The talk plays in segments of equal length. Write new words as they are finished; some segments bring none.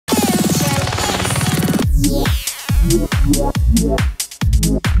I'm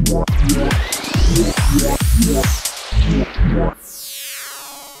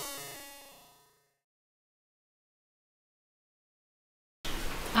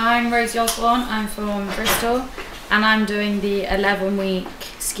Rosie, I'm from Bristol, and I'm doing the 11-week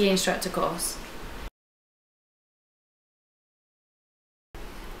ski instructor course.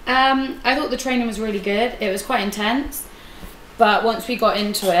 I thought the training was really good. It was quite intense, but once we got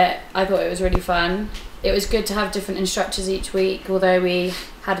into it, I thought it was really fun. It was good to have different instructors each week, although we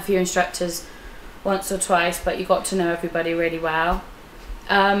had a few instructors once or twice, but you got to know everybody really well.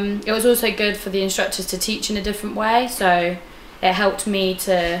 It was also good for the instructors to teach in a different way, so it helped me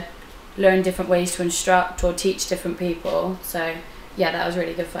to learn different ways to instruct or teach different people. So yeah, that was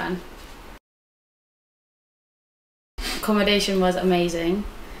really good fun. Accommodation was amazing.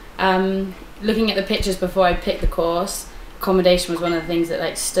 Looking at the pictures before I picked the course, accommodation was one of the things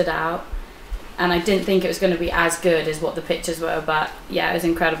that stood out, and I didn't think it was going to be as good as what the pictures were, but yeah, it was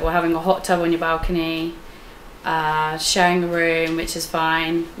incredible. Having a hot tub on your balcony, sharing a room, which is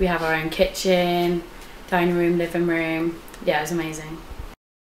fine. We have our own kitchen, dining room, living room. Yeah, it was amazing.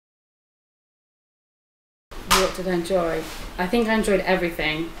 What did I enjoy? I think I enjoyed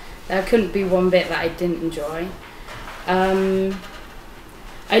everything. There couldn't be one bit that I didn't enjoy.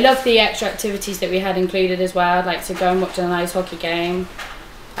 I loved the extra activities that we had included as well, like to go and watch an ice hockey game.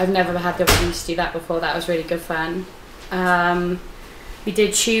 I've never had the opportunity to do that before. That was really good fun. We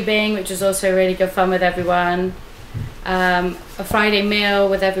did tubing, which was also really good fun with everyone. A Friday meal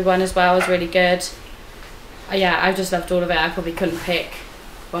with everyone as well was really good. Yeah, I just loved all of it. I probably couldn't pick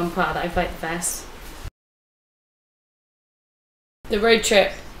one part that I liked the best. The road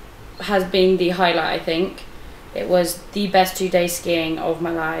trip has been the highlight, I think. It was the best 2-day skiing of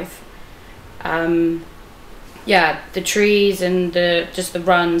my life. Yeah, the trees and just the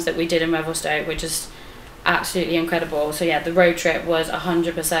runs that we did in Revelstoke were just absolutely incredible. So yeah, the road trip was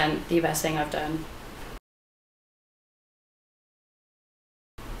 100% the best thing I've done.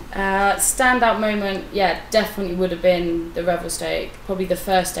 Standout moment, yeah, definitely would have been the Revelstoke. Probably the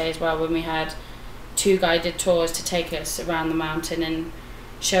first day as well, when we had 2 guided tours to take us around the mountain and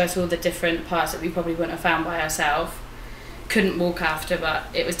show us all the different parts that we probably wouldn't have found by ourselves. Couldn't walk after, but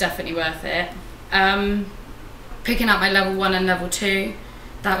it was definitely worth it. Picking up my level 1 and level 2,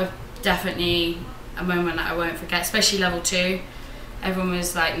 that was definitely a moment that I won't forget, especially level 2. Everyone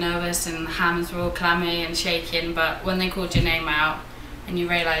was nervous and the hands were all clammy and shaking, but when they called your name out and you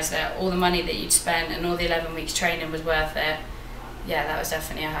realised that all the money that you'd spent and all the 11 weeks training was worth it, yeah, that was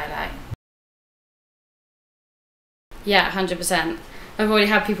definitely a highlight. Yeah, 100%. I've already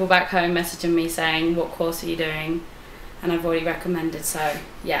had people back home messaging me saying, what course are you doing? And I've already recommended, so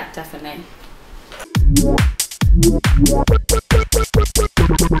yeah, definitely.